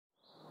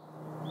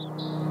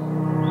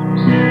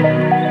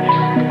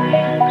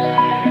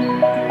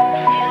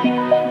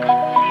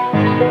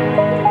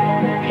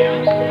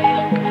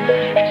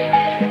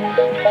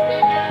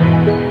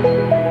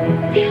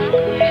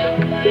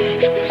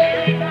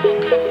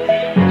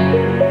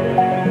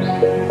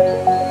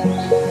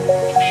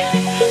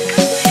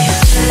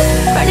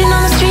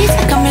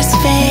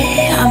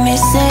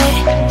say,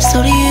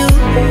 so do you.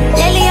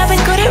 Lately I've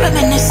been good at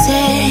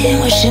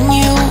reminiscing, wishing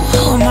you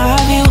were my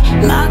view.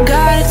 My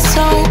God, it's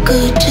so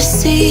good to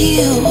see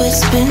you.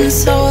 It's been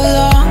so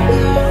long.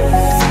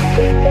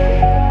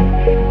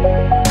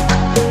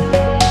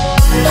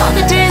 All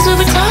the days we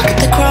would talk at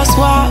the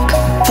crosswalk,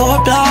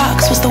 4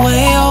 blocks was the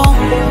way home.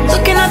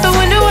 Looking out the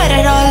window at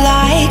it all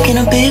like in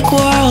a big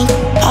world,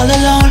 all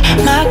alone.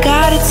 My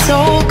God, it's so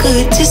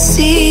good to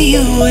see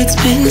you. It's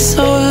been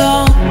so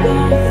long.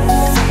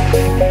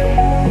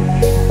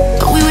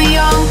 But we were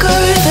younger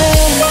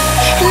then,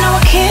 and now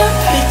I can't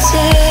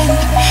pretend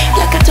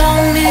like I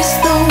don't miss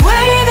the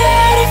way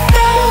that it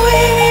felt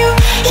with you.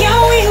 Yeah,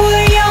 we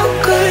were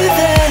younger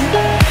then,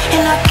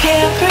 and I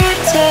can't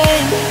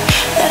pretend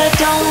that I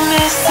don't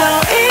miss how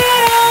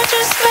it all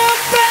just felt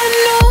brand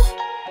new.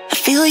 I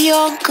feel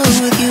younger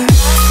with you.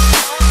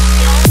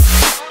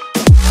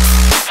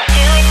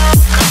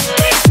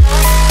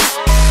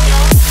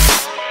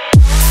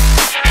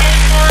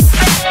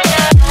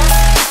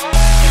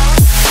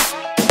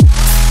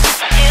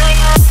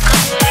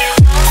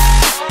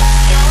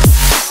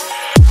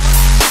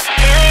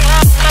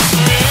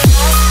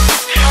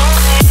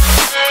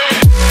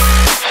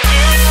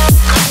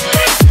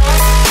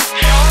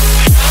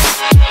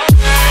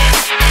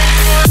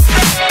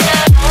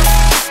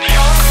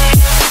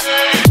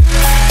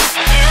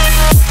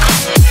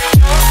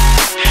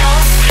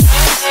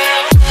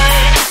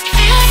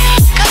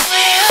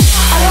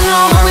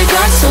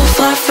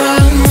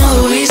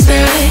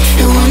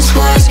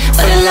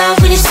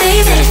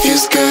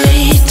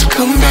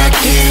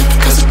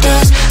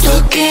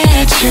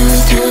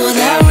 Through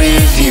that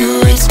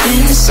review, it's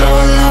been so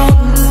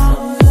long.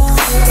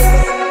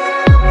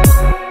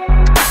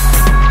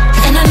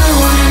 And I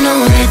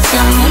know that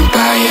time went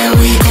by, yeah,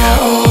 we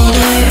got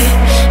older.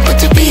 But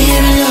to be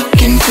here and look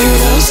into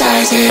those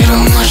eyes, head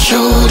on my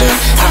shoulder,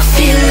 I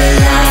feel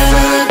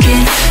alive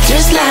again,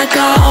 just like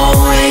I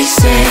always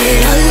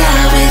said, alive.